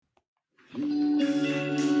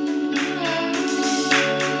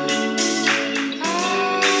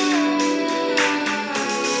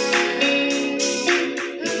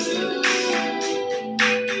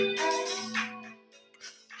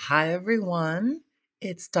Hi, everyone.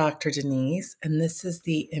 It's Dr. Denise, and this is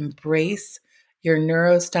the Embrace Your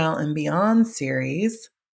Neurostyle and Beyond series.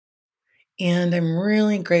 And I'm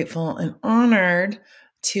really grateful and honored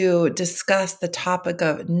to discuss the topic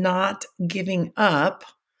of not giving up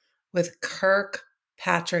with Kirk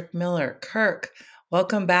Patrick Miller. Kirk,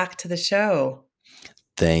 welcome back to the show.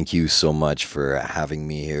 Thank you so much for having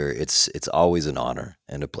me here. It's always an honor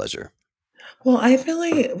and a pleasure. Well, I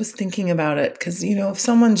really was thinking about it because, if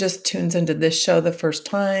someone just tunes into this show the first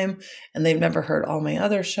time and they've never heard all my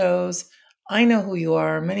other shows, I know who you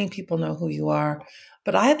are. Many people know who you are.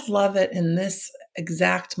 But I'd love it in this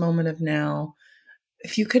exact moment of now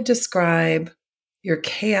if you could describe your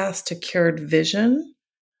chaos to cured vision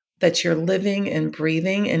that you're living and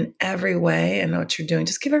breathing in every way and what you're doing.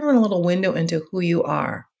 Just give everyone a little window into who you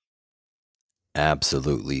are.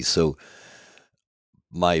 Absolutely. So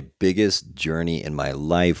my biggest journey in my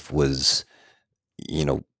life was, you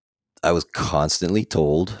know, I was constantly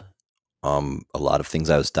told a lot of things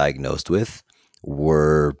I was diagnosed with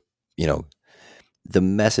were, you know, the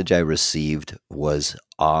message I received was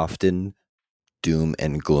often doom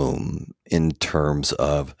and gloom in terms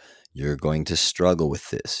of you're going to struggle with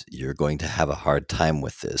this, you're going to have a hard time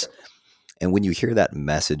with this. And when you hear that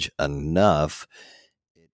message enough,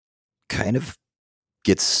 kind of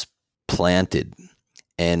gets planted.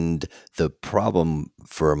 And the problem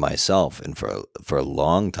for myself and for a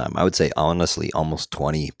long time, I would say honestly, almost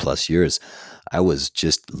 20 plus years, I was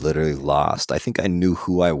just literally lost. I think I knew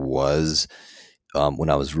who I was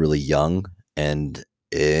when I was really young. And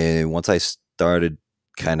once I started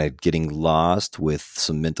kind of getting lost with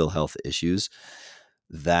some mental health issues,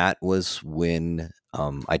 that was when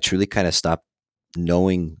I truly kind of stopped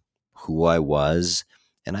knowing who I was.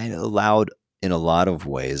 And I allowed, in a lot of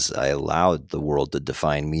ways, I allowed the world to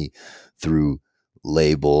define me through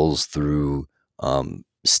labels, through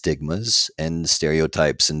stigmas and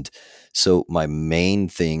stereotypes. And so, my main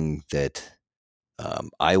thing that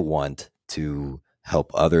I want to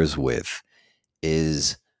help others with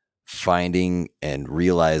is finding and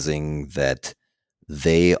realizing that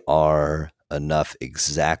they are enough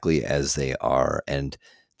exactly as they are. And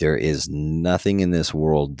there is nothing in this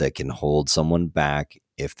world that can hold someone back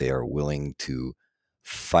if they are willing to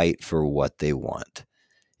fight for what they want.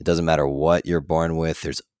 It doesn't matter what you're born with,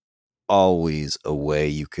 there's always a way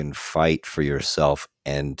you can fight for yourself.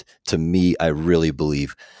 And to me, I really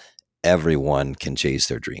believe everyone can chase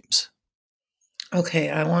their dreams.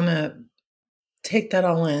 Okay, I want to take that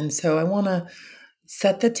all in. So I want to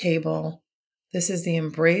set the table. This is the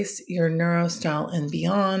Embrace Your Neurostyle and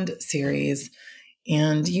Beyond series.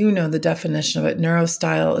 And you know the definition of it.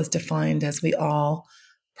 Neurostyle is defined as we all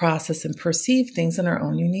process and perceive things in our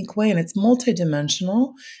own unique way, and it's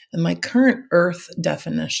multidimensional. And my current Earth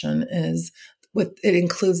definition is it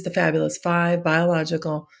includes the fabulous five: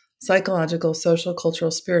 biological, psychological, social, cultural,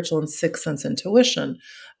 spiritual, and sixth sense intuition.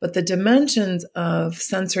 But the dimensions of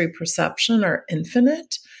sensory perception are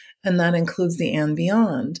infinite, and that includes the and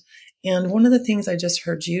beyond. And one of the things I just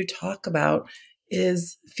heard you talk about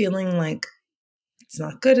is feeling like it's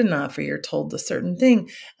not good enough or you're told a certain thing.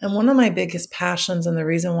 And one of my biggest passions and the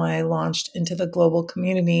reason why I launched into the global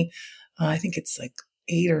community, I think it's like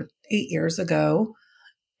 8 years ago,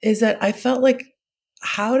 is that I felt like,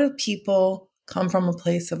 how do people come from a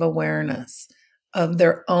place of awareness of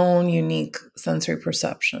their own unique sensory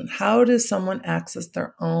perception? How does someone access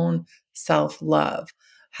their own self love?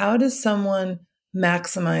 How does someone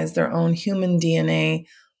maximize their own human DNA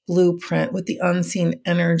blueprint with the unseen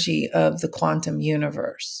energy of the quantum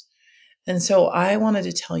universe? And so I wanted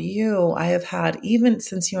to tell you, I have had, even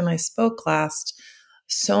since you and I spoke last,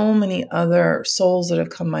 so many other souls that have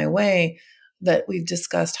come my way that we've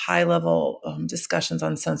discussed high level discussions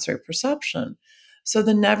on sensory perception. So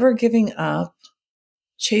the never giving up,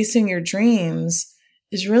 chasing your dreams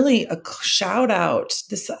is really a shout out.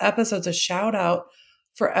 This episode's a shout out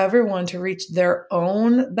for everyone to reach their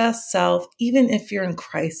own best self, even if you're in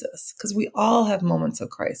crisis, because we all have moments of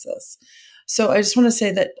crisis. So I just want to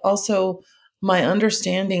say that also my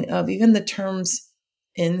understanding of even the terms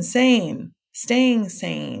insane, staying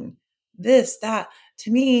sane, this, that,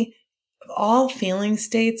 to me, all feeling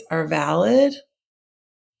states are valid.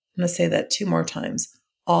 I'm going to say that two more times.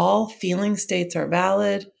 All feeling states are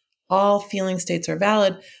valid. All feeling states are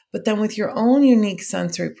valid. But then with your own unique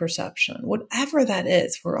sensory perception, whatever that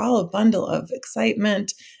is, we're all a bundle of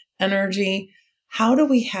excitement, energy. How do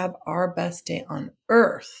we have our best day on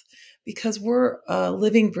earth? Because we're a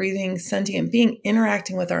living, breathing, sentient being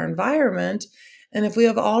interacting with our environment. And if we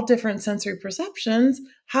have all different sensory perceptions,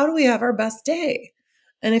 how do we have our best day?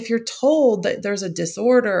 And if you're told that there's a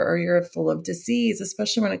disorder or you're full of disease,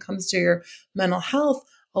 especially when it comes to your mental health,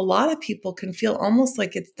 a lot of people can feel almost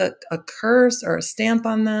like it's a curse or a stamp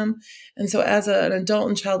on them. And so, as an adult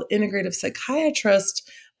and child integrative psychiatrist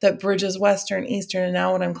that bridges Western, Eastern, and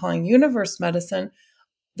now what I'm calling universe medicine,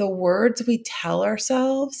 the words we tell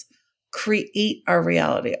ourselves create our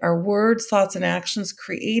reality. Our words, thoughts, and actions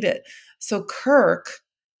create it. So, Kirk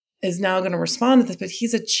is now going to respond to this, but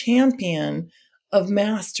he's a champion of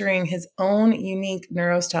mastering his own unique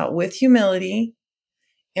neurostyle with humility.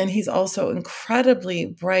 And he's also incredibly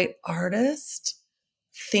bright artist,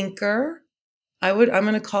 thinker. I'm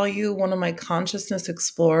going to call you one of my consciousness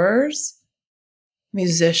explorers,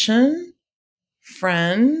 musician,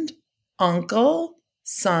 friend, uncle,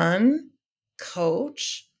 son,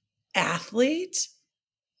 coach, athlete.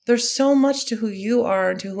 There's so much to who you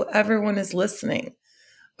are and to who everyone is listening.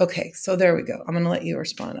 Okay, so there we go. I'm going to let you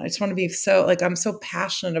respond. I just want to be so, like, I'm so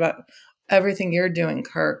passionate about everything you're doing,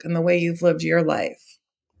 Kirk, and the way you've lived your life.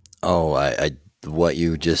 Oh, what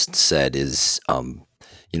you just said is,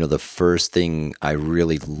 the first thing I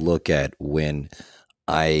really look at when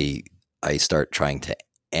I I start trying to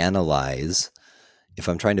analyze, if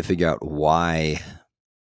I'm trying to figure out why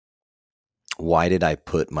did I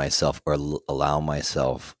put myself or allow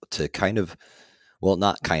myself to kind of, well,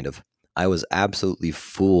 not kind of, I was absolutely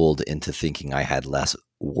fooled into thinking I had less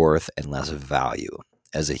worth and less value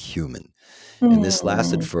as a human. And this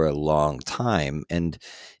lasted Hmm. for a long time. And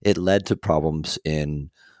it led to problems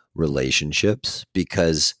in relationships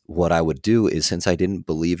because what I would do is, since I didn't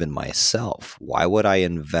believe in myself, why would I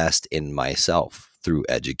invest in myself through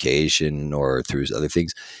education or through other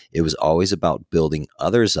things? It was always about building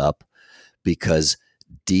others up because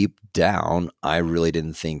deep down, I really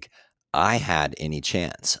didn't think I had any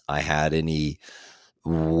chance. I had any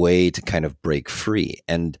way to kind of break free.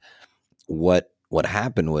 And what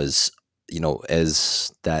happened was,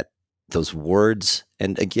 as that those words,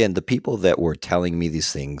 and again, the people that were telling me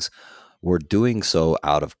these things were doing so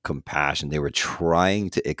out of compassion. They were trying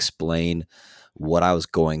to explain what I was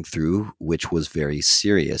going through, which was very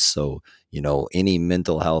serious. So, any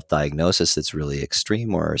mental health diagnosis that's really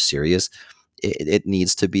extreme or serious, it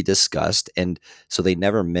needs to be discussed. And so they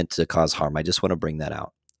never meant to cause harm. I just want to bring that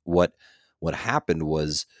out. What what happened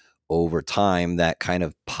was, over time, that kind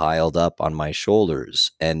of piled up on my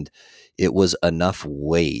shoulders, and it was enough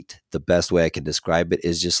weight. The best way I can describe it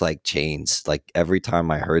is just like chains. Like every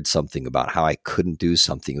time I heard something about how I couldn't do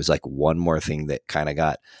something, it was like one more thing that kind of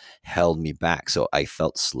got held me back. So I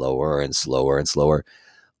felt slower and slower and slower.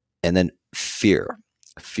 And then fear.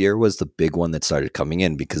 Fear was the big one that started coming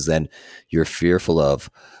in, because then you're fearful of,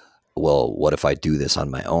 well, what if I do this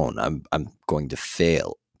on my own? I'm going to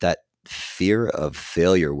fail. That fear of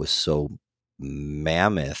failure was so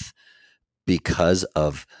mammoth because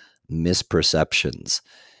of misperceptions.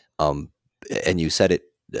 Um, and you said it,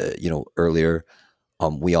 earlier.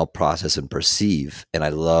 We all process and perceive, and I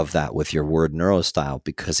love that with your word neurostyle,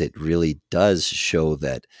 because it really does show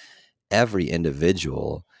that every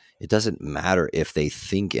individual. It doesn't matter if they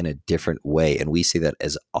think in a different way, and we see that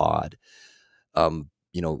as odd. Um,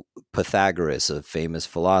 you know, Pythagoras, a famous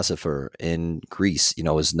philosopher in Greece,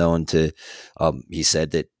 is known to. He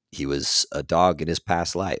said that he was a dog in his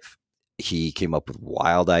past life. He came up with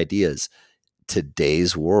wild ideas.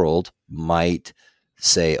 Today's world might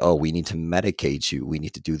say, "Oh, we need to medicate you. We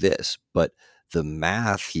need to do this," but the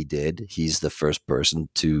math he did. He's the first person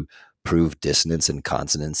to prove dissonance and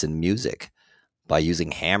consonance in music by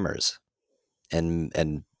using hammers. And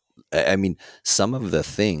I mean, some of the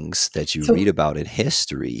things that you read So, about in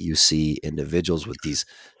history, you see individuals with these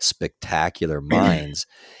spectacular minds.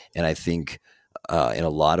 And I think, in a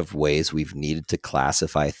lot of ways, we've needed to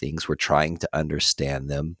classify things. We're trying to understand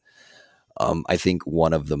them. I think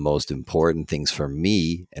one of the most important things for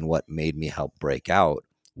me, and what made me help break out,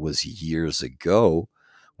 was years ago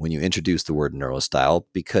when you introduced the word neurostyle,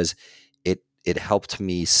 because it helped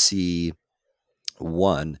me see,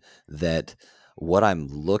 one, that what I'm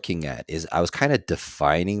looking at is, I was kind of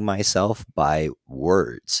defining myself by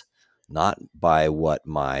words, not by what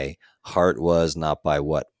my heart was, not by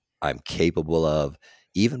what I'm capable of,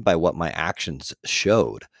 even by what my actions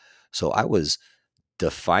showed. So I was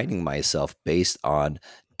defining myself based on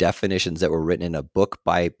definitions that were written in a book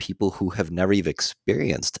by people who have never even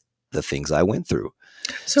experienced the things I went through.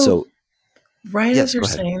 so So, right as yes, you're go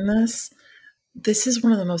ahead. saying this is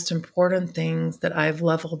one of the most important things that I've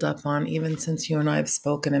leveled up on, even since you and I have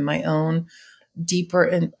spoken, in my own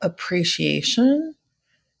deeper appreciation,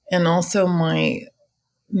 and also my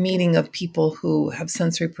meeting of people who have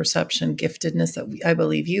sensory perception giftedness that I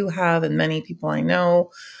believe you have, and many people I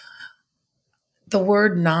know. the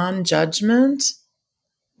word non judgment,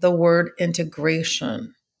 the word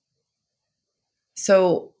integration.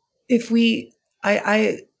 So if we,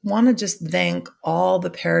 I want to just thank all the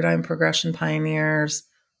paradigm progression pioneers,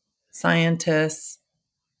 scientists,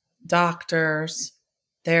 doctors,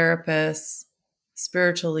 therapists,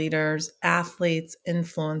 spiritual leaders, athletes,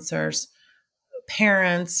 influencers,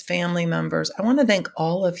 parents, family members. I want to thank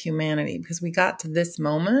all of humanity because we got to this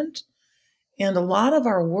moment. And a lot of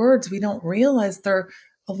our words, we don't realize they're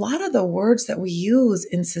a lot of the words that we use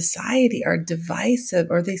in society are divisive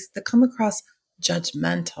or they come across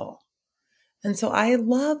judgmental. And so I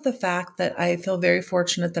love the fact that I feel very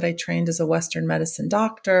fortunate that I trained as a Western medicine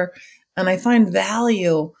doctor. And I find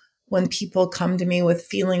value when people come to me with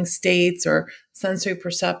feeling states or sensory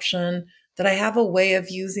perception, that I have a way of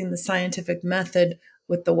using the scientific method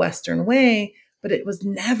with the Western way, but it was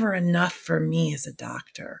never enough for me as a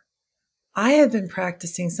doctor. I have been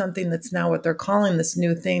practicing something that's now what they're calling this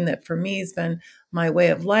new thing that for me has been my way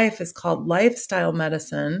of life is called lifestyle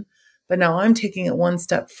medicine. But now I'm taking it one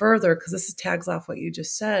step further because this tags off what you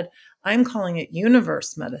just said. I'm calling it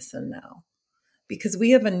universe medicine now because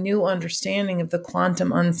we have a new understanding of the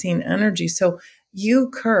quantum unseen energy. So, you,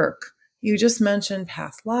 Kirk, you just mentioned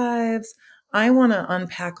past lives. I want to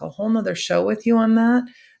unpack a whole nother show with you on that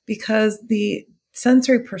because the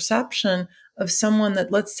sensory perception of someone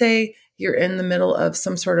that, let's say, you're in the middle of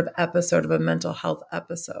some sort of episode of a mental health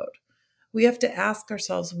episode, we have to ask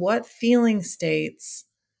ourselves what feeling states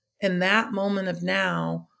in that moment of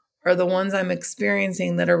now are the ones I'm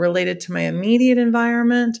experiencing that are related to my immediate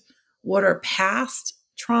environment? What are past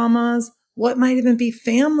traumas? What might even be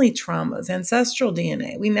family traumas, ancestral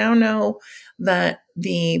DNA? We now know that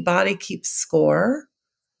the body keeps score,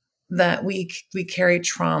 that we carry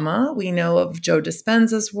trauma. We know of Joe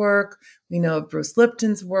Dispenza's work. We know of Bruce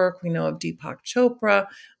Lipton's work. We know of Deepak Chopra.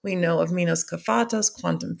 We know of Minos Kafatas,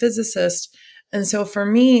 quantum physicist. And so for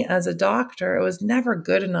me as a doctor, it was never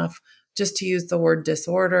good enough just to use the word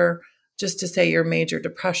disorder, just to say you're major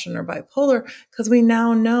depression or bipolar, because we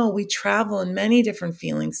now know we travel in many different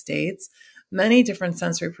feeling states, many different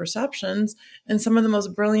sensory perceptions, and some of the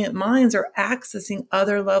most brilliant minds are accessing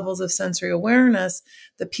other levels of sensory awareness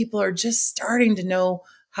that people are just starting to know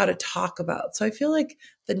how to talk about. So I feel like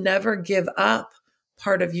the never give up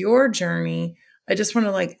part of your journey, I just want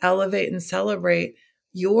to like elevate and celebrate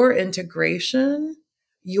your integration,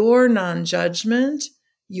 your non judgment,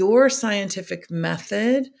 your scientific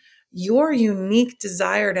method, your unique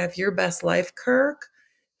desire to have your best life, Kirk,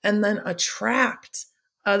 and then attract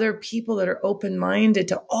other people that are open minded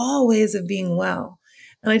to all ways of being well.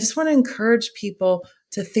 And I just want to encourage people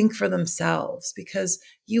to think for themselves because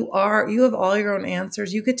you have all your own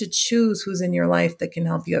answers. You get to choose who's in your life that can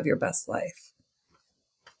help you have your best life.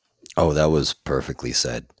 Oh, that was perfectly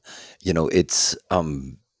said. You know, it's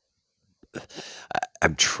I'm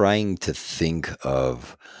trying to think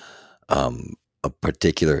of a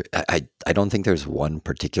particular I don't think there's one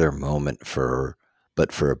particular moment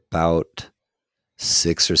but for about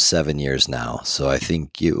 6 or 7 years now. So I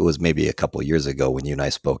think it was maybe a couple years ago when you and I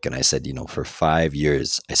spoke, and I said, for 5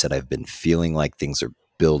 years, I said I've been feeling like things are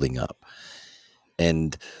building up,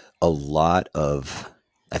 and a lot of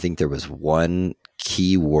I think there was one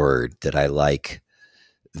key word that I like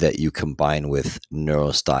that you combine with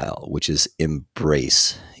neurostyle, which is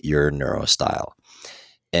embrace your neurostyle.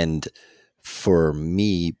 And for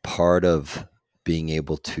me, part of being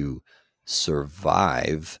able to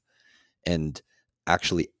survive and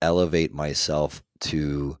actually elevate myself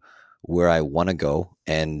to where I want to go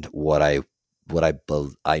and I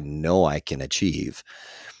know I can achieve.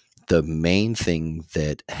 The main thing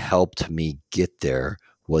that helped me get there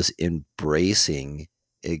was embracing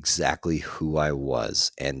exactly who I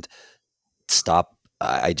was and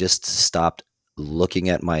I just stopped looking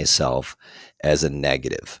at myself as a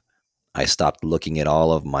negative. I stopped looking at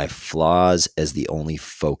all of my flaws as the only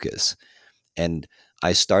focus. And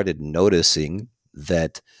I started noticing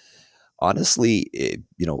that honestly,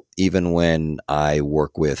 even when I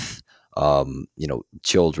work with,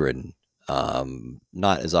 children,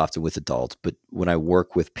 not as often with adults, but when I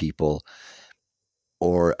work with people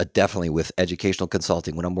or definitely with educational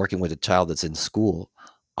consulting, when I'm working with a child that's in school,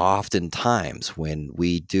 oftentimes when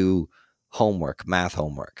we do homework, math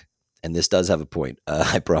homework, and this does have a point,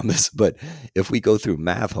 I promise, but if we go through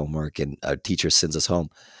math homework and a teacher sends us home,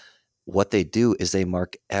 what they do is they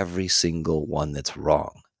mark every single one that's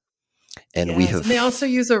wrong. And we Yes. have, And they also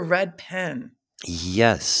use a red pen.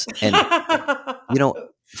 yes. And, you know,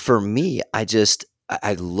 for me, I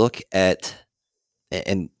look at,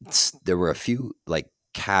 and there were a few like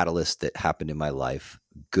catalysts that happened in my life,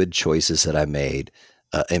 good choices that I made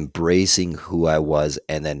embracing who I was,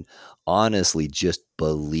 and then honestly just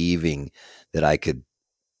believing that I could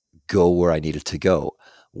go where I needed to go.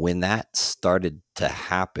 When that started to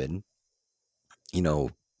happen, you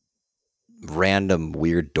know, random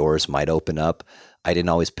weird doors might open up. I didn't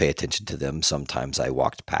always pay attention to them. Sometimes I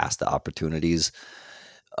walked past the opportunities,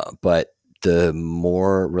 but the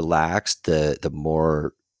more relaxed, the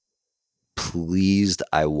more pleased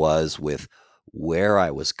I was with where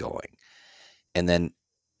I was going. And then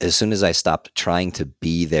as soon as I stopped trying to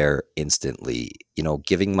be there instantly,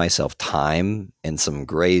 giving myself time and some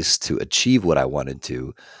grace to achieve what I wanted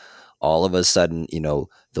to, all of a sudden,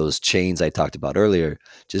 those chains I talked about earlier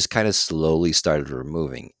just kind of slowly started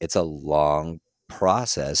removing. It's a long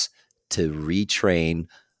process to retrain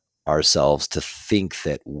ourselves to think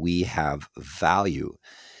that we have value.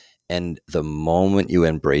 And the moment you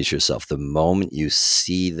embrace yourself, the moment you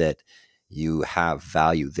see that you have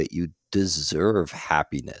value, that you deserve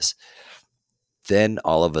happiness, then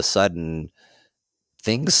all of a sudden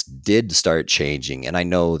things did start changing. And I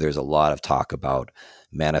know there's a lot of talk about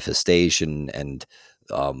manifestation, and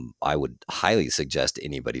I would highly suggest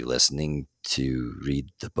anybody listening to read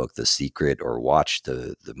the book The Secret or watch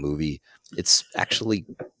the movie. It's actually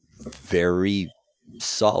very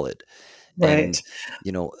solid. And Right.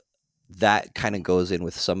 you know that kind of goes in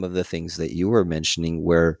with some of the things that you were mentioning,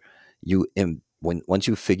 where when once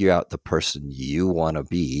you figure out the person you want to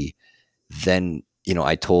be, then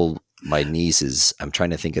I told my nieces, I'm trying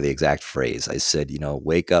to think of the exact phrase. I said,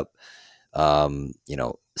 wake up,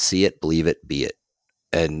 see it, believe it, be it.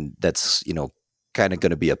 And that's kind of going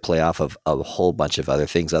to be a playoff of a whole bunch of other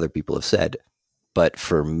things other people have said. But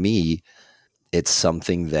for me, it's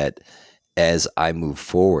something that, as I move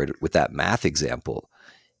forward with that math example,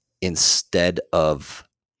 instead of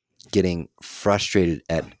getting frustrated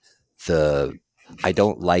at the I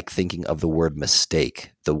don't like thinking of the word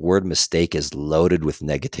mistake. The word mistake is loaded with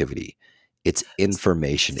negativity. It's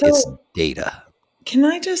information, it's So, data. can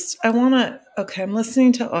I just, I want to, okay, I'm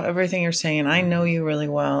listening to everything you're saying. I know you really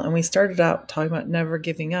well. And we started out talking about never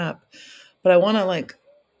giving up. But I want to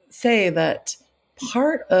say that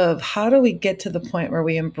part of how do we get to the point where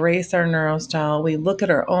we embrace our neurostyle, we look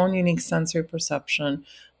at our own unique sensory perception,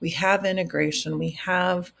 we have integration, we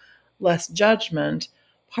have less judgment.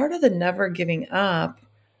 Part of the never giving up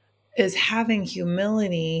is having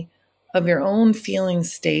humility of your own feeling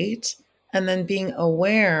state and then being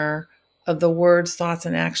aware of the words, thoughts,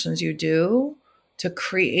 and actions you do to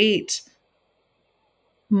create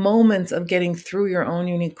moments of getting through your own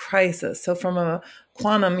unique crisis. So, from a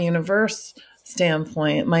quantum universe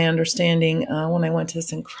standpoint, my understanding when I went to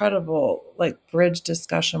this incredible bridge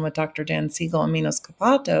discussion with Dr. Dan Siegel and Minos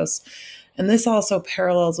Kapatos, and this also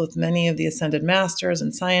parallels with many of the ascended masters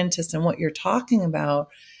and scientists, and what you're talking about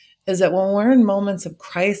is that when we're in moments of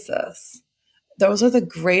crisis, those are the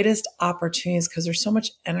greatest opportunities because there's so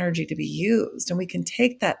much energy to be used. And we can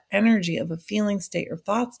take that energy of a feeling state or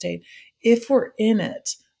thought state if we're in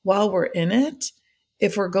it while we're in it,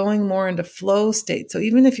 if we're going more into flow state. So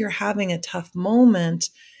even if you're having a tough moment,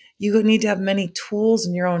 you need to have many tools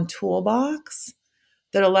in your own toolbox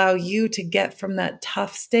that allow you to get from that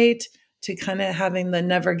tough state to kind of having the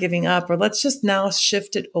never giving up, or let's just now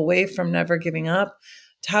shift it away from never giving up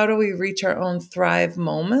to how do we reach our own thrive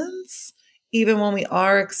moments, even when we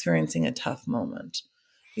are experiencing a tough moment.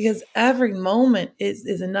 Because every moment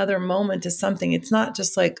is another moment to something. It's not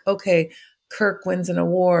just like, okay, Kirk wins an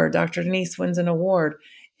award, Dr. Denise wins an award.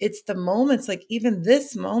 It's the moments, like even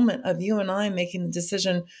this moment of you and I making the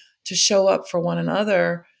decision to show up for one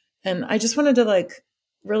another. And I just wanted to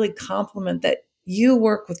really compliment that you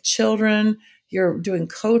work with children, you're doing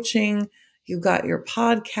coaching, you've got your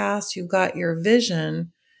podcast, you've got your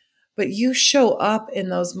vision, but you show up in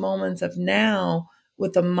those moments of now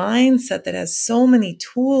with a mindset that has so many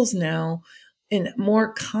tools now in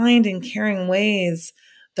more kind and caring ways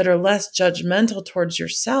that are less judgmental towards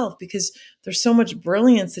yourself because there's so much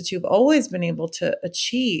brilliance that you've always been able to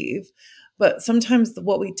achieve. But sometimes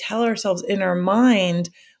what we tell ourselves in our mind,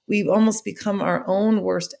 we almost become our own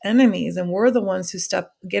worst enemies and we're the ones who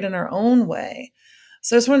get in our own way.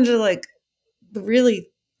 So I just wanted to really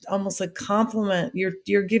almost compliment,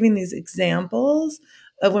 you're giving these examples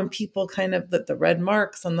of when people kind of the red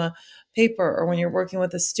marks on the paper, or when you're working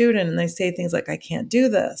with a student and they say things like I can't do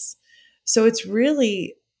this. So it's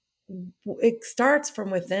really, it starts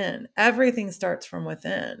from within. Everything starts from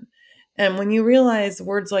within. And when you realize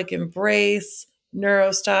words like embrace,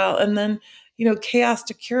 neurostyle, and then, chaos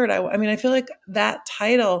to cure it, I mean, I feel like that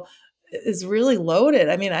title is really loaded.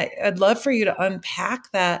 I mean, I'd love for you to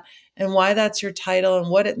unpack that and why that's your title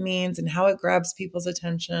and what it means and how it grabs people's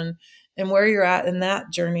attention and where you're at in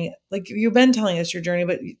that journey. Like you've been telling us your journey,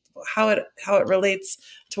 but how it relates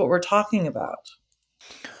to what we're talking about.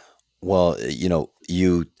 Well,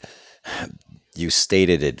 you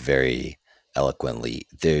stated it very eloquently.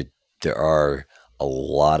 There are a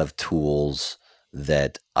lot of tools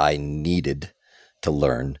that I needed to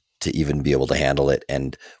learn to even be able to handle it.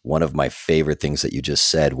 And one of my favorite things that you just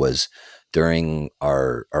said was during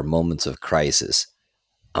our moments of crisis.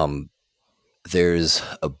 Um, there's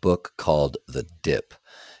a book called The Dip,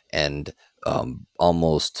 and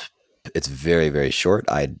almost it's very very short.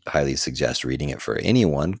 I'd highly suggest reading it for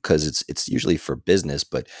anyone because it's usually for business,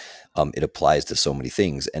 but it applies to so many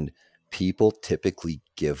things. And people typically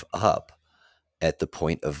give up at the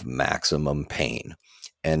point of maximum pain.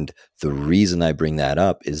 And the reason I bring that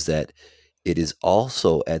up is that it is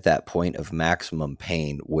also at that point of maximum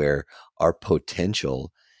pain where our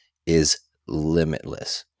potential is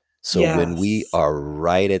limitless. So when we Yes. are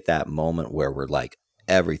right at that moment where we're like,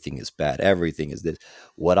 everything is bad, everything is this,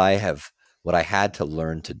 what I have, what I had to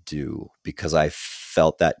learn to do, because I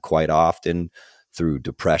felt that quite often through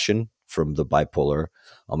depression from the bipolar.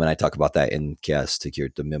 And I talk about that in Chaos to Cure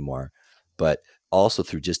the memoir, but also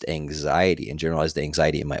through just anxiety and generalized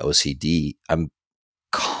anxiety in my OCD. I'm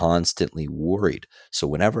constantly worried. So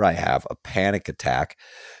whenever I have a panic attack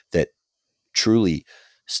that truly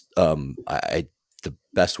I the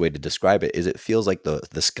best way to describe it is it feels like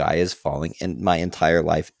the sky is falling and my entire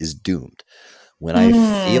life is doomed. When I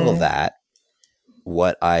feel Mm. that,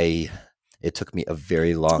 what I it took me a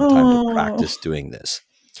very long time to Oh, practice doing this.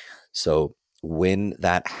 So when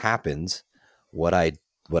that happens, what I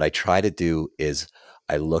what I try to do is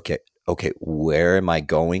I look at, okay, where am I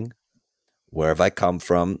going? Where have I come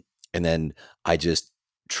from? And then I just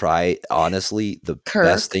try, honestly, the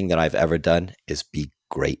best Kirk. thing that I've ever done is be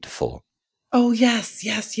grateful. Oh, yes,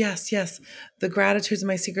 yes, yes, yes. The gratitude's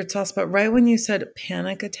my secret sauce. But right when you said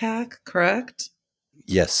panic attack, correct?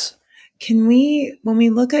 Yes. Can we, when we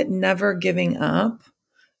look at never giving up,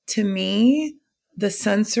 to me, the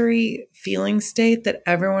sensory feeling state that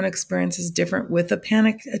everyone experiences different with a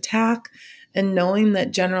panic attack, and knowing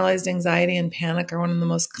that generalized anxiety and panic are one of the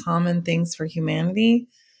most common things for humanity.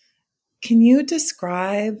 Can you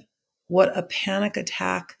describe what a panic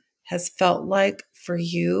attack has felt like for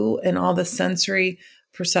you and all the sensory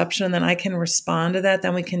perception? Then I can respond to that.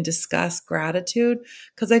 Then we can discuss gratitude.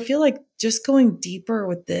 Because I feel like just going deeper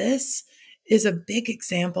with this is a big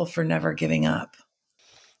example for never giving up.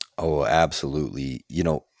 Oh, absolutely.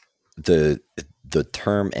 The the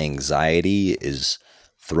term anxiety is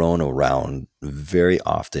thrown around very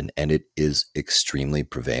often and it is extremely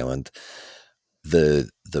prevalent. The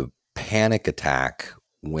panic attack,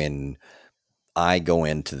 when I go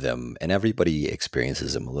into them, and everybody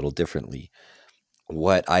experiences them a little differently.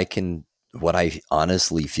 What I can what I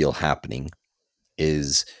honestly feel happening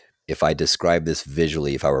is, if I describe this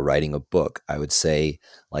visually, if I were writing a book, I would say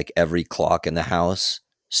like every clock in the house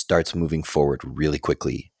starts moving forward really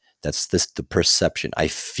quickly. That's the perception. I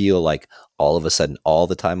feel like all of a sudden all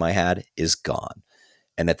the time I had is gone.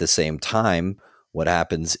 And at the same time, what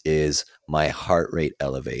happens is my heart rate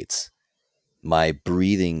elevates. My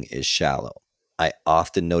breathing is shallow. I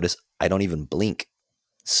often notice I don't even blink.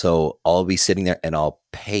 So I'll be sitting there and I'll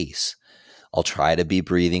pace. I'll try to be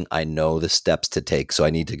breathing. I know the steps to take. So I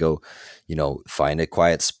need to go, find a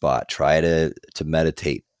quiet spot, try to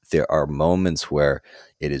meditate. There are moments where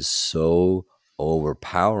it is so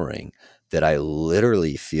overpowering that I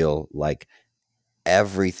literally feel like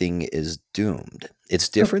everything is doomed. It's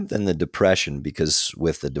different than the depression, because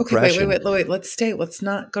with the Okay, wait, wait, depression, wait, wait. Let's stay. Let's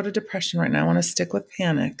not go to depression right now. I want to stick with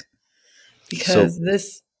panic so because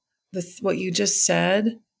this, what you just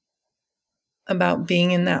said about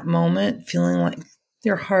being in that moment, feeling like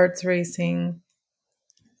your heart's racing,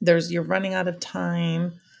 you're running out of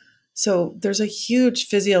time. So there's a huge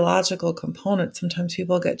physiological component. Sometimes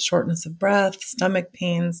people get shortness of breath, stomach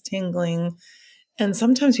pains, tingling, and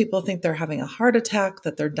sometimes people think they're having a heart attack,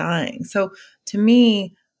 that they're dying. So to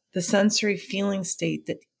me, the sensory feeling state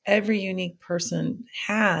that every unique person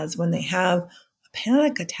has when they have a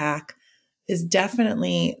panic attack is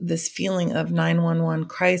definitely this feeling of 911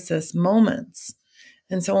 crisis moments.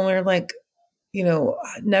 And so when we're like,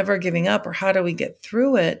 never giving up or how do we get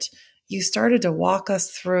through it, you started to walk us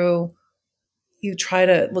through. You try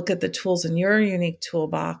to look at the tools in your unique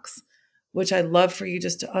toolbox, which I'd love for you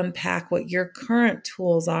just to unpack what your current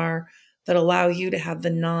tools are that allow you to have the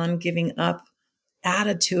non giving up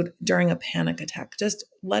attitude during a panic attack. Just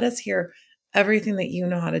let us hear everything that you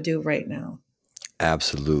know how to do right now.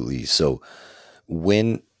 absolutely. So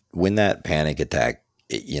when when that panic attack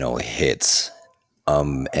hits,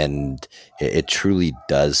 And it truly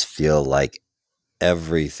does feel like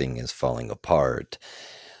everything is falling apart.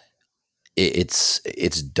 It's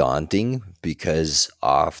daunting because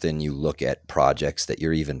often you look at projects that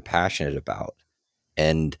you're even passionate about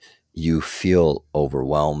and you feel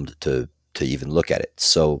overwhelmed to even look at it.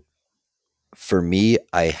 So for me,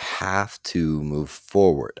 I have to move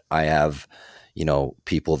forward. I have,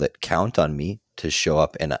 people that count on me to show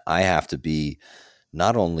up, and I have to be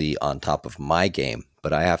not only on top of my game,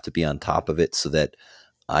 but I have to be on top of it so that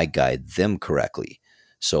I guide them correctly.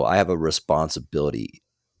 So I have a responsibility.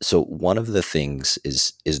 So one of the things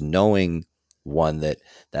is knowing, one,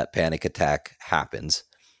 that panic attack happens.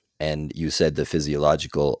 And you said the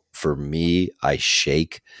physiological. For me, I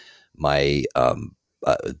shake. My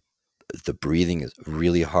the breathing is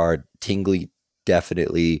really hard, tingly,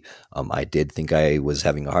 definitely. I did think I was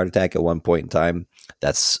having a heart attack at one point in time.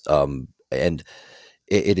 That's and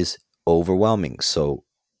it is overwhelming. So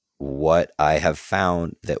what I have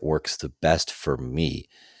found that works the best for me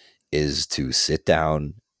is to sit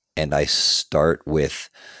down, and I start with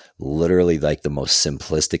literally like the most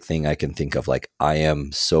simplistic thing I can think of. Like, I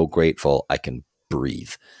am so grateful I can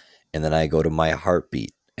breathe. And then I go to my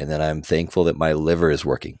heartbeat. And then I'm thankful that my liver is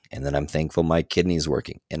working. And then I'm thankful my kidney's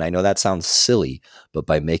working. And I know that sounds silly, but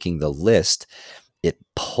by making the list, it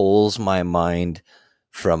pulls my mind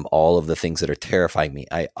from all of the things that are terrifying me.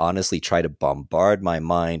 I honestly try to bombard my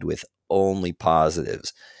mind with only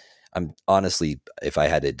positives. I'm honestly, if I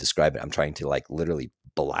had to describe it, I'm trying to like literally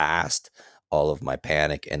blast all of my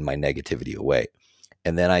panic and my negativity away.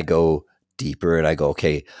 And then I go deeper and I go,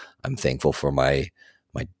 okay, I'm thankful for my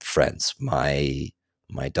friends, my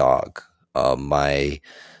dog, my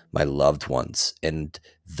loved ones. And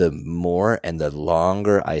the more and the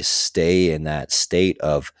longer I stay in that state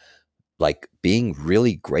of like being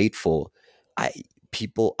really grateful, I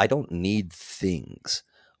I don't need things.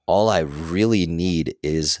 All I really need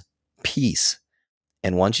is peace.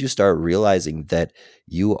 And once you start realizing that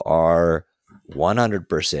you are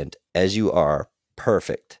 100% as you are,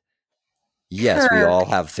 perfect. Yes, we all Kirk,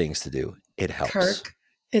 have things to do. It helps. Kirk,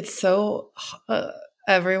 it's so uh,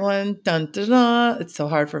 everyone dun dun dun. It's so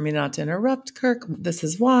hard for me not to interrupt, Kirk. This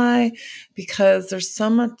is why, because there's so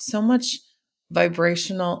much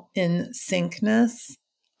vibrational in syncness.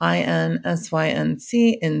 INSYNC,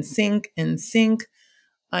 in sync.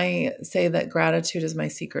 I say that gratitude is my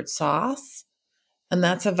secret sauce, and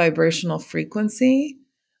that's a vibrational frequency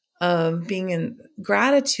of being in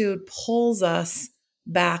gratitude pulls us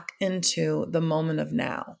back into the moment of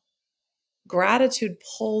now. Gratitude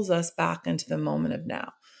pulls us back into the moment of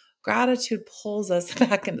now. Gratitude pulls us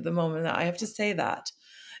back into the moment of now. I have to say that.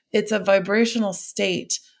 It's a vibrational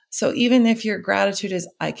state. So even if your gratitude is,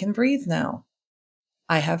 I can breathe now,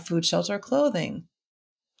 I have food, shelter, clothing,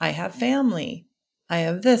 I have family, I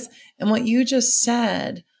have this. And what you just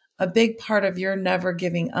said, a big part of your never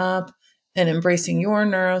giving up and embracing your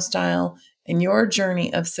neurostyle and your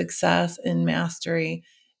journey of success and mastery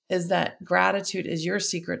is that gratitude is your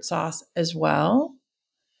secret sauce as well.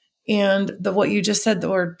 And the what you just said, the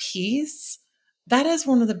word peace, that is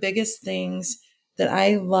one of the biggest things that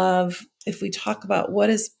I love. If we talk about what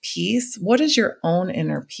is peace, what is your own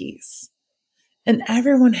inner peace? And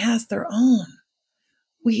everyone has their own.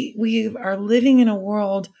 We are living in a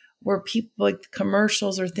world where people like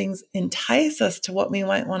commercials or things entice us to what we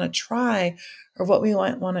might want to try or what we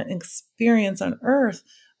might want to experience on earth.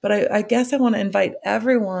 But I guess I want to invite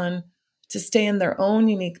everyone to stay in their own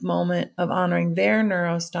unique moment of honoring their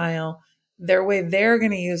neurostyle, their way they're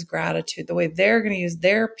going to use gratitude, the way they're going to use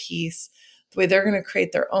their peace, the way they're going to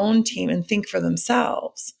create their own team and think for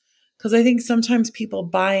themselves. Because I think sometimes people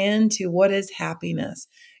buy into what is happiness.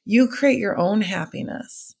 You create your own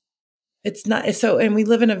happiness. It's not so, and we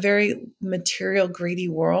live in a very material, greedy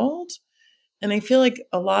world. And I feel like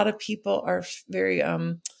a lot of people are very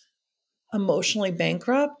emotionally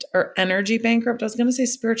bankrupt or energy bankrupt. I was going to say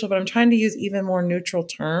spiritual, but I'm trying to use even more neutral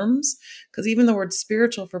terms because even the word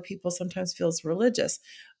spiritual for people sometimes feels religious.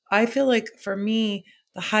 I feel like for me,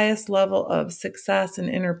 the highest level of success and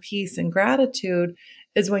inner peace and gratitude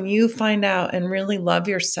is when you find out and really love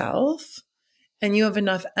yourself and you have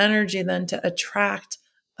enough energy then to attract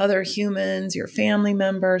other humans, your family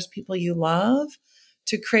members, people you love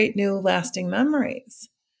to create new lasting memories.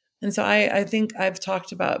 And so I think I've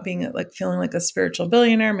talked about being like feeling like a spiritual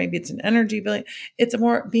billionaire. Maybe it's an energy billion. It's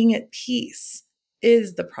more being at peace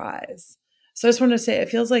is the prize. So I just want to say it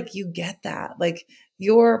feels like you get that. Like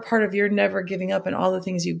your part of your never giving up and all the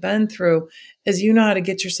things you've been through is you know how to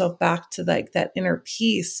get yourself back to like that inner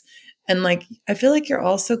peace. And like I feel like you're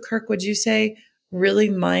also, Kirk, would you say, really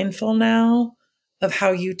mindful now of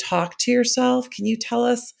how you talk to yourself. Can you tell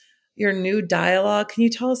us your new dialogue? Can you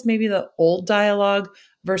tell us maybe the old dialogue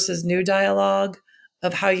versus new dialogue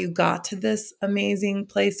of how you got to this amazing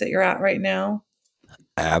place that you're at right now?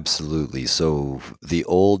 Absolutely. So the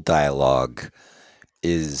old dialogue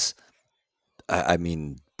is, I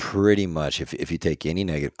mean, pretty much if you take any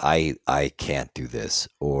negative, I can't do this,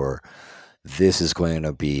 or this is going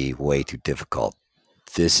to be way too difficult.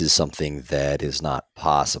 This is something that is not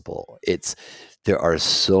possible. There are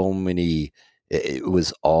so many. It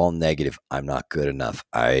was all negative. I'm not good enough.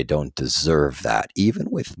 I don't deserve that. Even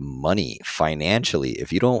with money, financially,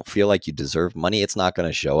 if you don't feel like you deserve money, it's not going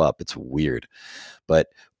to show up. It's weird. But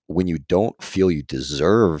when you don't feel you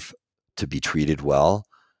deserve to be treated well,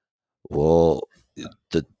 well,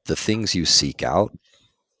 the things you seek out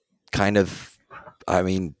kind of, I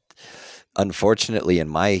mean, unfortunately, in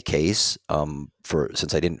my case, for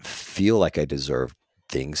since I didn't feel like I deserved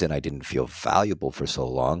things and I didn't feel valuable for so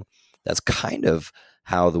long, that's kind of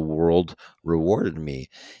how the world rewarded me.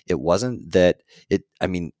 It wasn't that it. I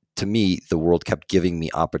mean, to me, the world kept giving me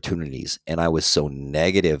opportunities, and I was so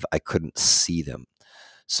negative I couldn't see them.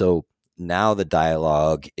 So now the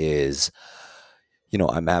dialogue is,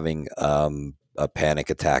 I'm having a panic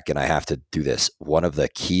attack and I have to do this. One of the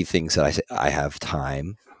key things that I say, I have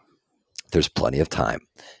time. There's plenty of time.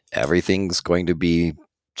 Everything's going to be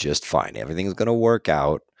just fine. Everything's going to work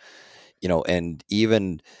out, and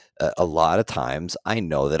even a lot of times I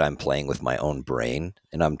know that I'm playing with my own brain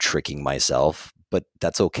and I'm tricking myself, but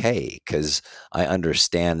that's okay because I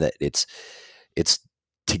understand that it's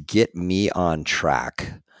to get me on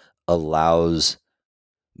track allows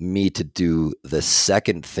me to do the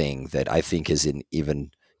second thing that I think is in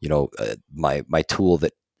even, my tool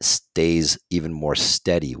that stays even more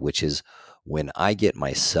steady, which is when I get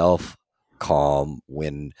myself calm,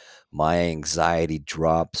 when my anxiety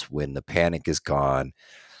drops, when the panic is gone,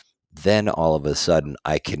 then all of a sudden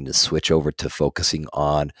I can switch over to focusing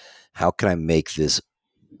on how can I make this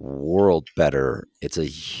world better. It's a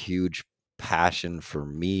huge passion for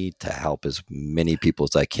me to help as many people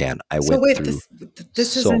as I can. I So went wait, through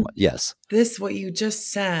this so isn't much. Yes. this what you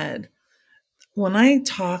just said. When I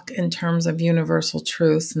talk in terms of universal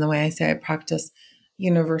truths and the way I say I practice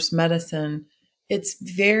universe medicine, it's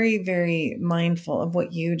very, very mindful of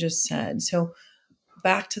what you just said. So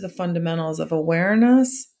back to the fundamentals of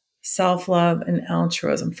awareness, self-love, and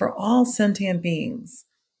altruism for all sentient beings,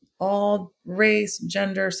 all race,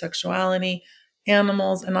 gender, sexuality,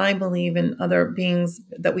 animals, and I believe in other beings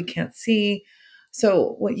that we can't see.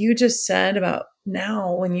 So, what you just said about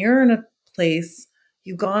now, when you're in a place,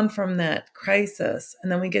 you've gone from that crisis,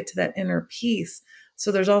 and then we get to that inner peace.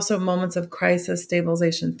 So, there's also moments of crisis,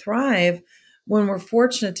 stabilization, thrive when we're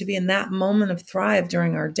fortunate to be in that moment of thrive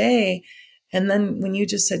during our day. And then when you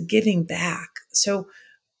just said giving back. So,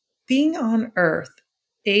 being on Earth,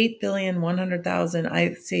 8,100,000,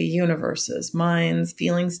 I see universes, minds,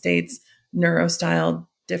 feeling states, neurostyle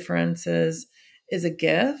differences is a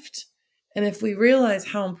gift. And if we realize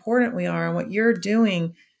how important we are and what you're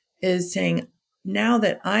doing is saying, now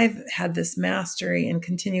that I've had this mastery and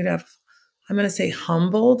continue to have, I'm going to say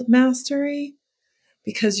humbled mastery,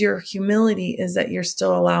 because your humility is that you're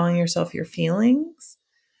still allowing yourself your feelings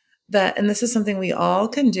that, and this is something we all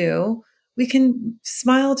can do. We can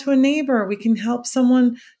smile to a neighbor. We can help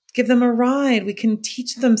someone, give them a ride. We can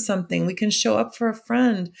teach them something. We can show up for a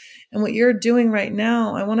friend. And what you're doing right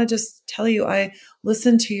now, I want to just tell you, I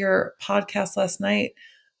listened to your podcast last night.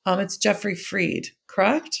 It's Jeffrey Fried,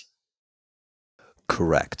 correct?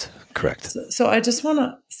 Correct. Correct. So I just want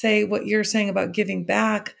to say what you're saying about giving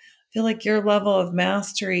back. I feel like your level of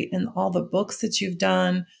mastery in all the books that you've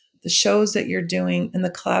done, the shows that you're doing, and the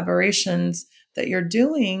collaborations that you're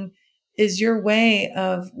doing is your way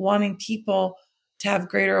of wanting people to have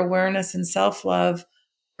greater awareness and self love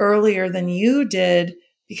earlier than you did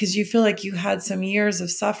because you feel like you had some years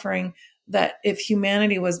of suffering that if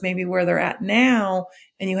humanity was maybe where they're at now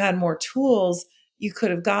and you had more tools, you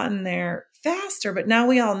could have gotten there faster. But now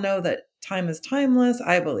we all know that time is timeless,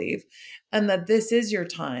 I believe, and that this is your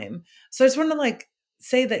time. So I just want to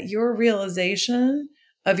say that your realization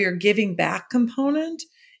of your giving back component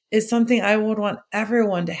is something I would want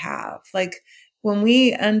everyone to have. Like when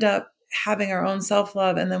we end up having our own self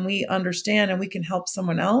love and then we understand and we can help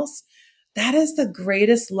someone else, that is the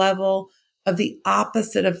greatest level of the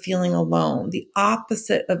opposite of feeling alone, the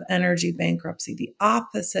opposite of energy bankruptcy, the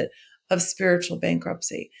opposite of spiritual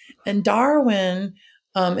bankruptcy. And Darwin,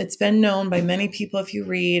 it's been known by many people, if you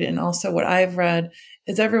read, and also what I've read,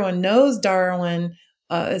 is everyone knows Darwin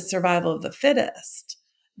is survival of the fittest.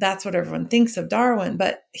 that's what everyone thinks of Darwin,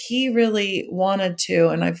 but he really wanted to,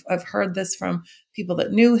 and I've heard this from people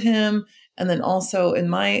that knew him, and then also in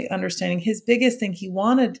my understanding, his biggest thing he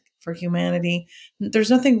wanted for humanity, there's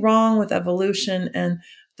nothing wrong with evolution and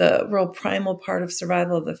the real primal part of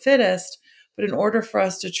survival of the fittest, but in order for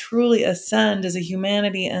us to truly ascend as a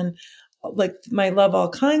humanity, and like my love all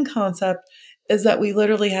kind concept is that we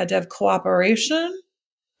literally had to have cooperation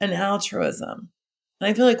and altruism. And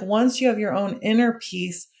I feel like once you have your own inner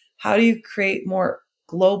peace, how do you create more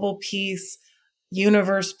global peace,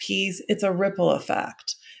 universe peace? It's a ripple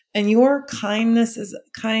effect. And your kindness is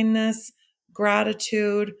kindness,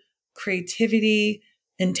 gratitude, creativity,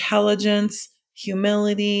 intelligence,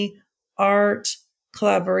 humility, art,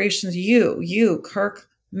 collaborations. Kirk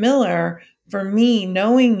Miller, for me,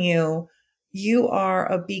 knowing you, you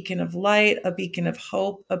are a beacon of light, a beacon of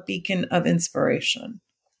hope, a beacon of inspiration.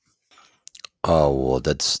 Oh, well,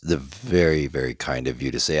 that's the very, very kind of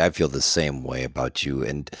you to say. I feel the same way about you.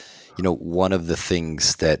 And, one of the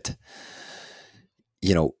things that,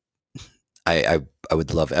 you know, I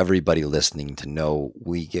would love everybody listening to know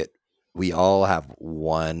we all have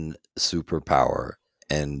one superpower.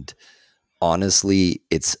 And honestly,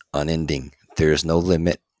 it's unending. There's no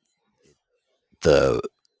limit. The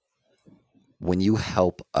When you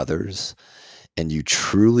help others and you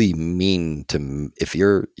truly mean to, if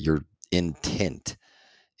your intent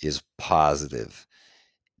is positive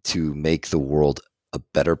to make the world a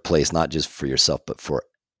better place, not just for yourself, but for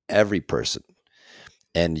every person.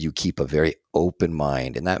 And you keep a very open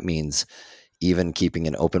mind. And that means even keeping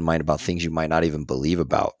an open mind about things you might not even believe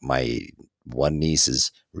about. My one niece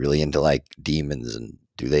is really into like demons and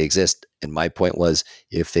do they exist? And my point was,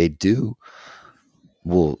 if they do,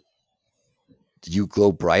 will you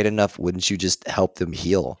glow bright enough? Wouldn't you just help them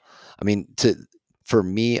heal? I mean, for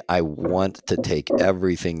me, I want to take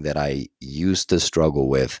everything that I used to struggle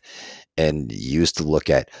with and used to look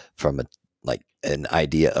at from like an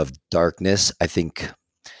idea of darkness. I think,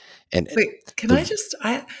 and Wait, can I the just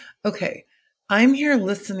okay. I'm here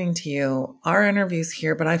listening to you. Our interview's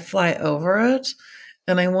here, but I fly over it.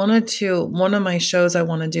 And I wanted to one of my shows I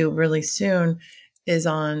want to do really soon is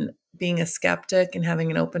on being a skeptic and having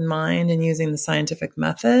an open mind and using the scientific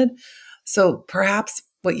method. So perhaps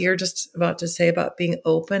what you're just about to say about being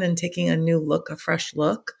open and taking a new look, a fresh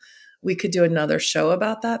look, we could do another show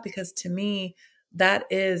about that because to me, that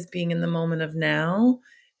is being in the moment of now.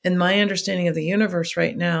 And my understanding of the universe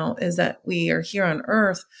right now is that we are here on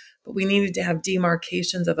earth, but we needed to have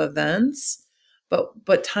demarcations of events.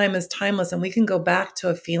 But time is timeless and we can go back to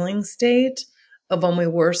a feeling state of when we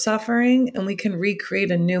were suffering and we can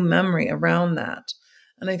recreate a new memory around that.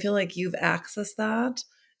 And I feel like you've accessed that.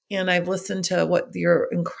 And I've listened to what your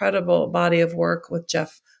incredible body of work with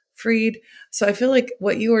Jeff Fried. So I feel like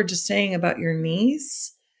what you were just saying about your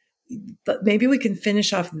niece, but maybe we can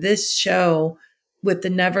finish off this show with the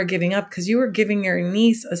never giving up because you were giving your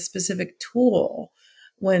niece a specific tool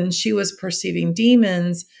when she was perceiving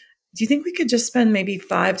demons. Do you think we could just spend maybe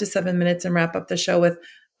 5 to 7 minutes and wrap up the show with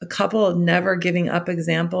a couple of never giving up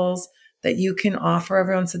examples that you can offer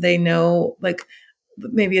everyone so they know, like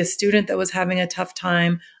maybe a student that was having a tough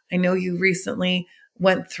time? I know you recently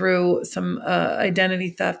went through some identity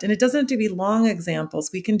theft, and it doesn't have to be long examples.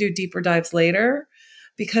 We can do deeper dives later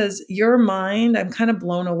because your mind, I'm kind of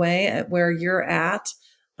blown away at where you're at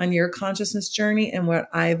on your consciousness journey and what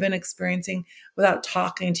I've been experiencing without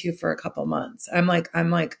talking to you for a couple months. I'm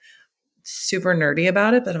like super nerdy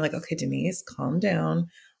about it, but I'm like, okay, Denise, calm down,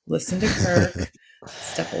 listen to Kirk,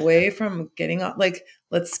 step away from getting on. Like,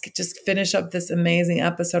 let's just finish up this amazing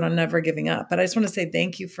episode on never giving up. But I just want to say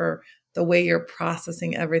thank you for the way you're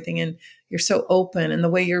processing everything and you're so open and the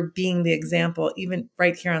way you're being the example, even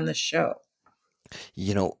right here on this show.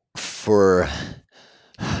 for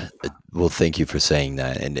well, thank you for saying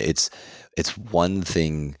that. And it's one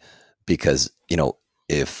thing because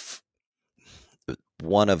if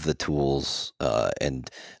one of the tools, and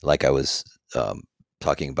like I was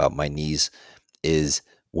talking about my knees, is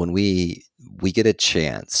when we get a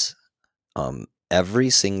chance, every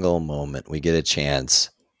single moment we get a chance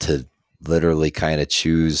to literally kind of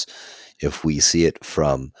choose if we see it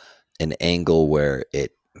from an angle where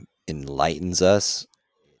it enlightens us,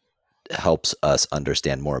 helps us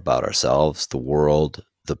understand more about ourselves, the world,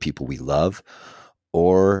 the people we love,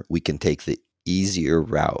 or we can take the easier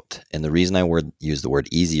route. And the reason use the word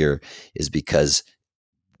easier is because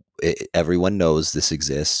everyone knows this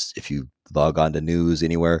exists. If you log on to news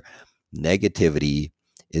anywhere, negativity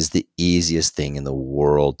is the easiest thing in the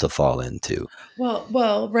world to fall into.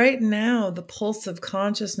 Well, right now, the pulse of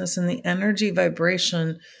consciousness and the energy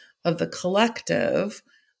vibration of the collective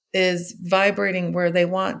is vibrating where they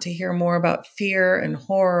want to hear more about fear and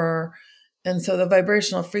horror. And so the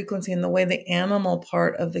vibrational frequency and the way the animal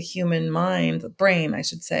part of the human mind, the brain, I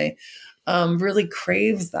should say, really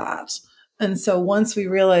craves that. And so once we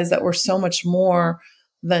realize that we're so much more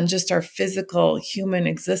than just our physical human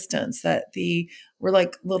existence, that we're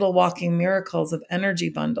like little walking miracles of energy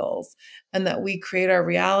bundles, and that we create our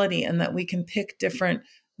reality, and that we can pick different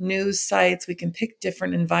news sites, we can pick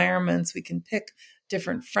different environments, we can pick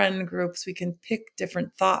different friend groups, we can pick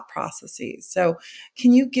different thought processes. So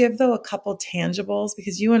can you give though a couple tangibles,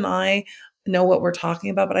 because you and I know what we're talking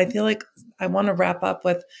about, but I feel like I want to wrap up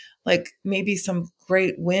with like maybe some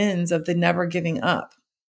great wins of the never giving up.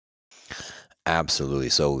 Absolutely.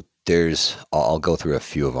 So I'll go through a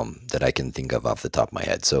few of them that I can think of off the top of my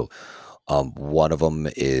head. So one of them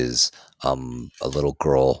is a little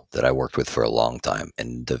girl that I worked with for a long time.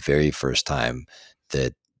 And the very first time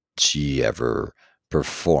that she ever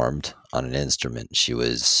performed on an instrument, she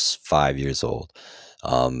was 5 years old.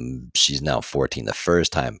 She's now 14. The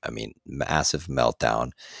first time, I mean, massive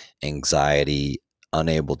meltdown, anxiety,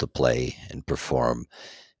 unable to play and perform.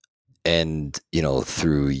 And,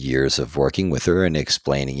 through years of working with her and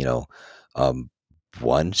explaining, um,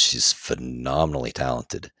 one, she's phenomenally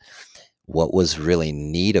talented. What was really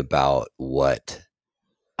neat about what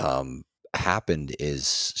um, happened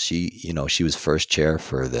is she was first chair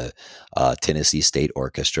for the Tennessee State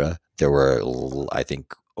Orchestra. There were, I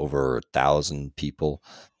think, over 1,000 people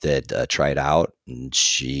that tried out, and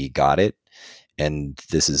she got it. And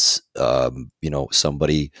this is,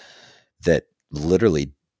 somebody that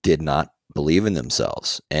literally did not believe in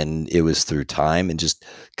themselves. And it was through time and just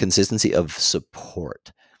consistency of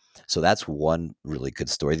support. So that's one really good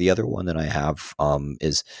story. The other one that I have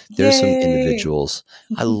is there's some Yay. individuals.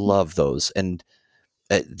 I love those. And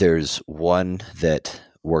there's one that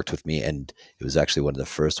worked with me, and it was actually one of the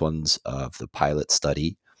first ones of the pilot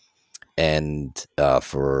study and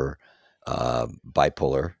for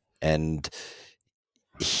bipolar. And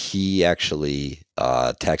he actually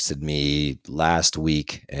texted me last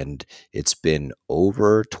week, and it's been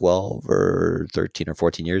over 12 or 13 or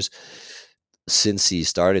 14 years since he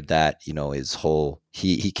started that. His whole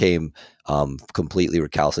he came completely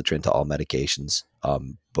recalcitrant to all medications.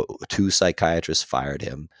 But two psychiatrists fired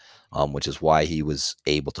him, which is why he was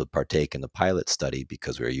able to partake in the pilot study,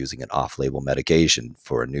 because we were using an off-label medication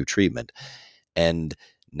for a new treatment. And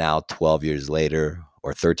now 12 years later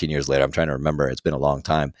or 13 years later, I'm trying to remember, it's been a long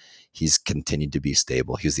time, he's continued to be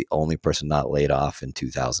stable. He was the only person not laid off in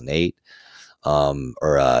 2008,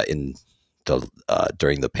 or in the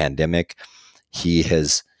during the pandemic. He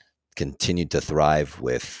has continued to thrive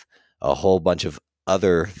with a whole bunch of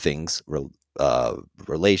other things, uh,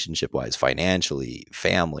 relationship wise, financially,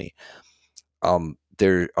 family.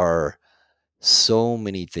 There are so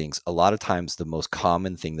many things. A lot of times, the most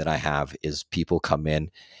common thing that I have is people come in,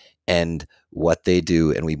 and what they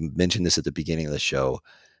do, and we mentioned this at the beginning of the show,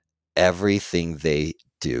 everything they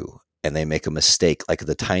do, and they make a mistake, like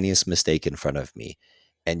the tiniest mistake in front of me,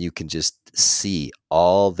 and you can just see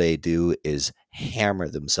all they do is hammer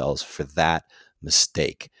themselves for that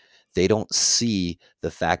mistake. They don't see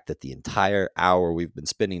the fact that the entire hour we've been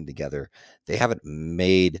spending together, they haven't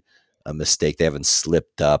made a mistake. They haven't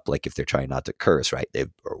slipped up, like if they're trying not to curse, right?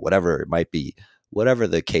 Or whatever it might be, whatever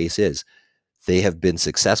the case is, they have been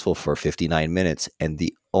successful for 59 minutes, and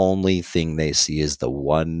the only thing they see is the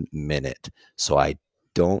 1 minute. So I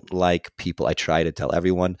don't like people. I try to tell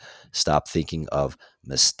everyone, stop thinking of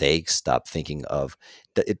mistakes, stop thinking of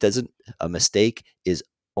it doesn't, a mistake is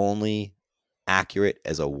only accurate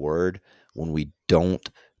as a word when we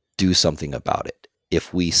don't do something about it.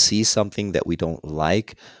 If we see something that we don't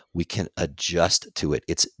like, we can adjust to it.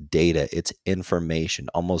 It's data, it's information.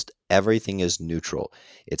 Almost everything is neutral.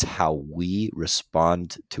 It's how we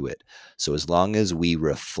respond to it. So as long as we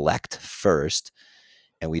reflect first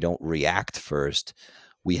and we don't react first,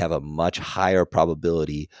 we have a much higher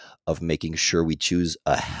probability of making sure we choose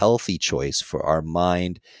a healthy choice for our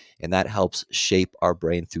mind. And that helps shape our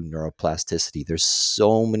brain through neuroplasticity. There's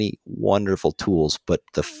so many wonderful tools, but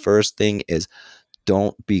the first thing is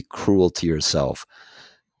don't be cruel to yourself.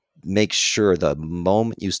 Make sure the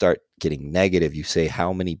moment you start getting negative, you say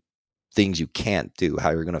how many things you can't do,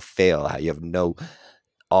 how you're going to fail, how you have no,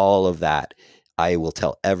 all of that. I will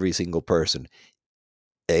tell every single person,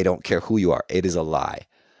 they don't care who you are. It is a lie.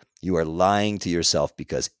 You are lying to yourself,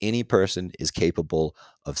 because any person is capable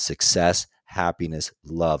of success, happiness,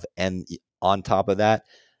 love. And on top of that,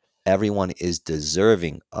 everyone is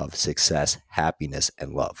deserving of success, happiness,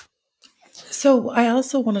 and love. So I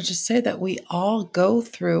also want to just say that we all go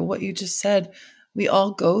through what you just said. We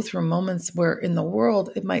all go through moments where in the world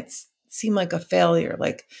it might seem like a failure,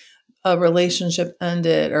 like a relationship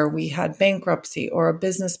ended, or we had bankruptcy, or a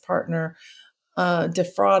business partner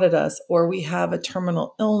defrauded us, or we have a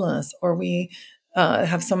terminal illness, or we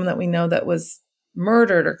have someone that we know that was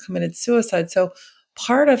murdered or committed suicide. So,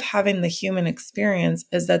 part of having the human experience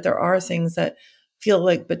is that there are things that feel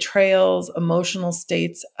like betrayals, emotional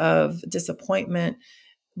states of disappointment,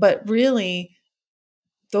 but really,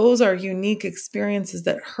 those are unique experiences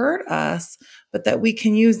that hurt us, but that we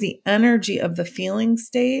can use the energy of the feeling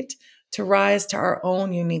state to rise to our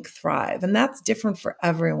own unique thrive. And that's different for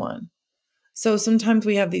everyone. So sometimes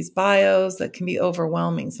we have these bios that can be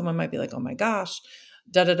overwhelming. Someone might be like, oh my gosh,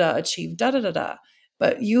 da da da, achieve da da da da.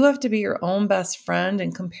 But you have to be your own best friend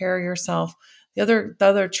and compare yourself. The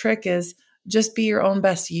other trick is just be your own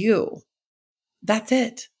best you. That's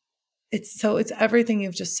it. It's everything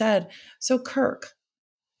you've just said. So Kirk,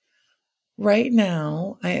 right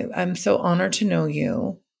now, I'm so honored to know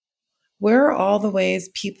you. Where are all the ways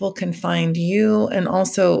people can find you and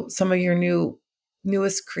also some of your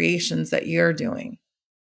newest creations that you're doing?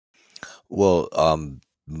 Well,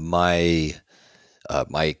 my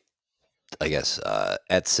my I guess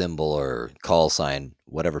at symbol or call sign,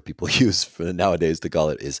 whatever people use for nowadays to call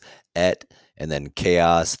it, is et and then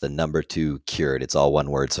chaos, the number two cured. It's all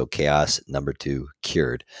one word, so chaos number two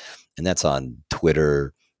cured, and that's on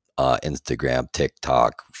Twitter, Instagram,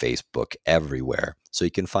 TikTok, Facebook, everywhere. So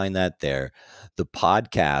you can find that there. The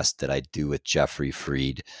podcast that I do with Jeffrey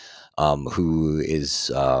Fried, who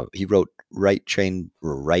is he wrote Right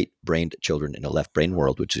Brained Children in a Left Brain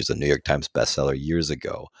World, which is a New York Times bestseller years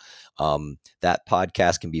ago. That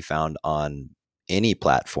podcast can be found on any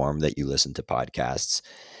platform that you listen to podcasts.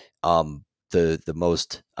 The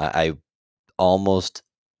most I almost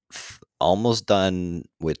almost done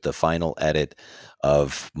with the final edit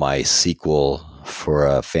of my sequel for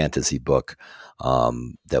a fantasy book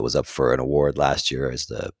that was up for an award last year as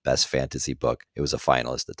the best fantasy book. It was a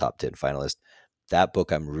finalist, the top 10 finalist. That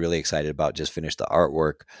book I'm really excited about. Just finished the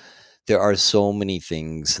artwork. There are so many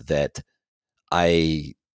things that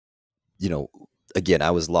I, you know, again,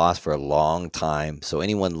 I was lost for a long time. So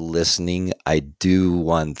anyone listening, I do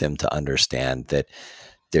want them to understand that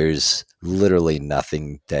there's literally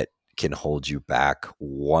nothing that can hold you back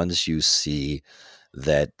once you see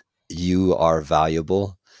that you are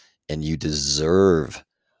valuable and you deserve,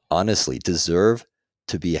 honestly, deserve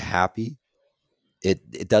to be happy.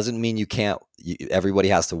 It doesn't mean you can't, everybody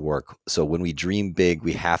has to work. So when we dream big,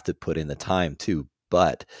 we have to put in the time too.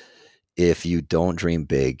 But if you don't dream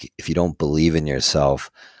big, if you don't believe in yourself,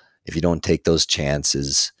 if you don't take those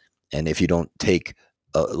chances, and if you don't take,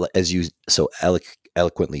 as you so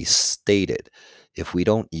eloquently stated, if we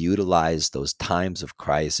don't utilize those times of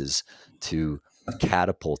crisis to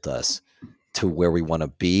catapult us to where we want to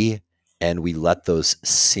be, and we let those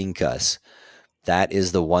sink us, that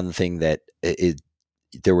is the one thing that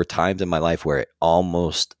there were times in my life where it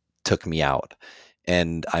almost took me out,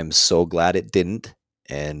 and I'm so glad it didn't.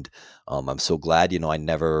 And I'm so glad, I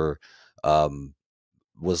never um,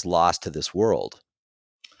 was lost to this world.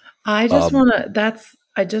 Um,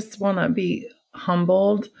 I just want to be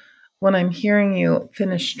humbled when I'm hearing you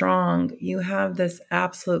finish strong. You have this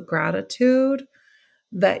absolute gratitude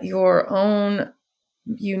that your own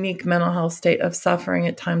unique mental health state of suffering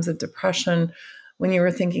at times of depression, when you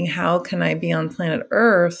were thinking, how can I be on planet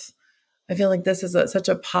Earth? I feel like this is such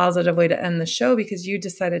a positive way to end the show because you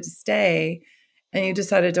decided to stay and you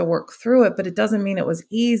decided to work through it, but it doesn't mean it was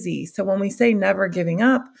easy. So when we say never giving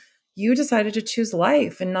up, you decided to choose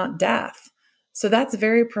life and not death. So that's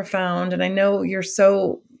very profound. And I know you're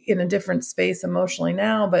so in a different space emotionally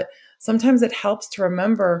now, but sometimes it helps to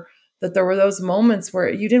remember that there were those moments where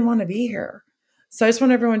you didn't want to be here. So I just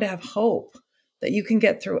want everyone to have hope that you can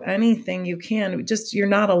get through anything you can. Just you're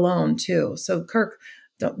not alone, too. So, Kirk,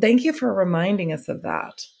 thank you for reminding us of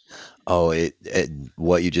that. Oh,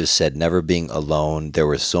 what you just said, never being alone. There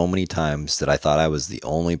were so many times that I thought I was the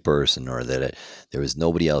only person, or that there was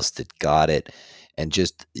nobody else that got it. And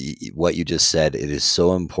just what you just said, it is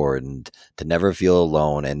so important to never feel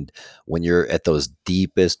alone. And when you're at those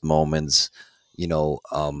deepest moments,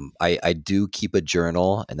 I do keep a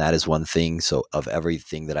journal, and that is one thing. So, of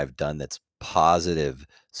everything that I've done that's positive.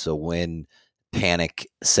 So, when panic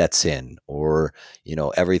sets in, or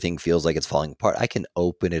everything feels like it's falling apart, I can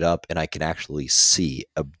open it up and I can actually see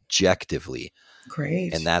objectively. And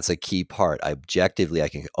Great. that's a key part. Objectively, I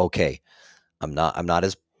can, okay, I'm not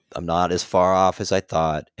as far off as I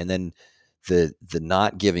thought. And then the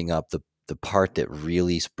not giving up, the part that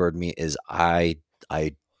really spurred me is I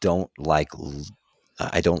don't like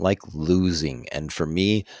I don't like losing. And for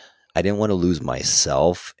me, I didn't want to lose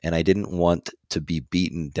myself, and I didn't want to be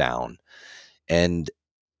beaten down. And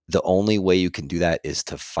the only way you can do that is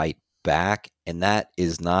to fight back. And that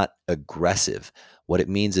is not aggressive. What it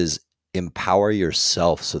means is empower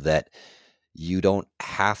yourself so that you don't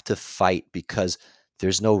have to fight, because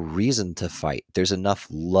there's no reason to fight. There's enough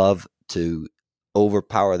love to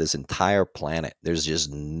overpower this entire planet. There's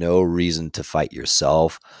just no reason to fight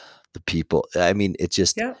yourself, the people. I mean, it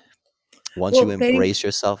just, Yeah. once you Well, thank embrace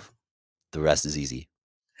yourself, the rest is easy.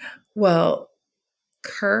 well,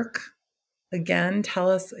 Kirk, again, tell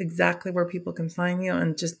us exactly where people can find you,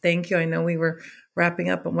 and just thank you. I know we were wrapping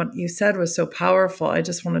up, but what you said was so powerful. I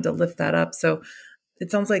just wanted to lift that up. So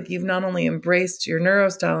it sounds like you've not only embraced your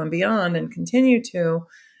neurostyle and beyond and continue to,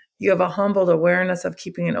 you have a humbled awareness of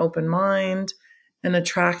keeping an open mind and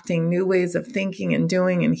attracting new ways of thinking and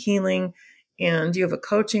doing and healing. And you have a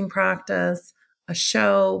coaching practice, a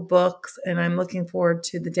show, books, and I'm looking forward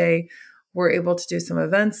to the day we're able to do some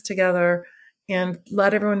events together. And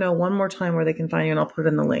let everyone know one more time where they can find you, and I'll put it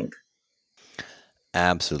in the link.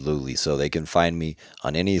 Absolutely. So they can find me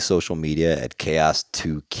on any social media at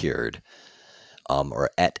Chaos2Cured, or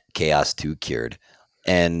at Chaos2Cured.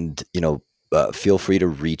 And, feel free to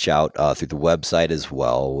reach out through the website as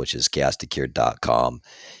well, which is chaos2cured.com.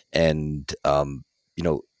 And,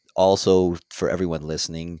 also for everyone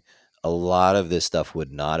listening, a lot of this stuff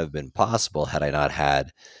would not have been possible had I not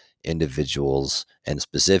had individuals, and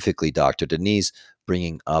specifically Dr. Denise,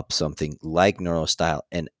 bringing up something like neurostyle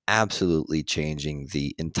and absolutely changing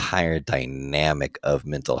the entire dynamic of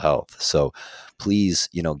mental health. So please,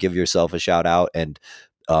 give yourself a shout out. And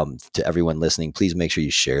to everyone listening, please make sure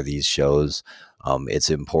you share these shows.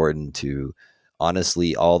 It's important to,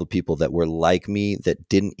 honestly, all the people that were like me that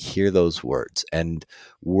didn't hear those words and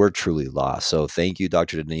were truly lost. So thank you,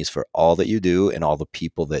 Dr. Denise, for all that you do and all the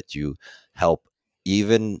people that you help,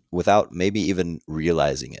 even without maybe even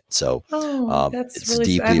realizing it. So Oh, that's it's really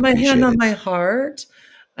sweet. I have deeply my hand on appreciated. my heart.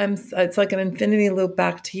 It's like an infinity loop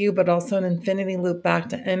back to you, but also an infinity loop back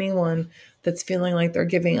to anyone that's feeling like they're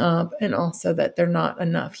giving up and also that they're not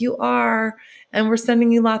enough. You are, and we're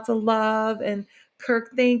sending you lots of love. And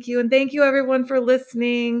Kirk, thank you. And thank you everyone for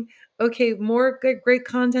listening. Okay, more good, great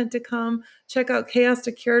content to come. Check out Chaos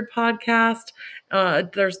to Cured podcast.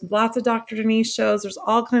 There's lots of Dr. Denise shows. There's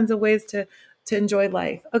all kinds of ways to enjoy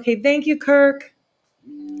life. Okay, thank you, Kirk.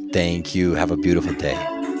 Thank you. Have a beautiful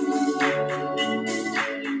day.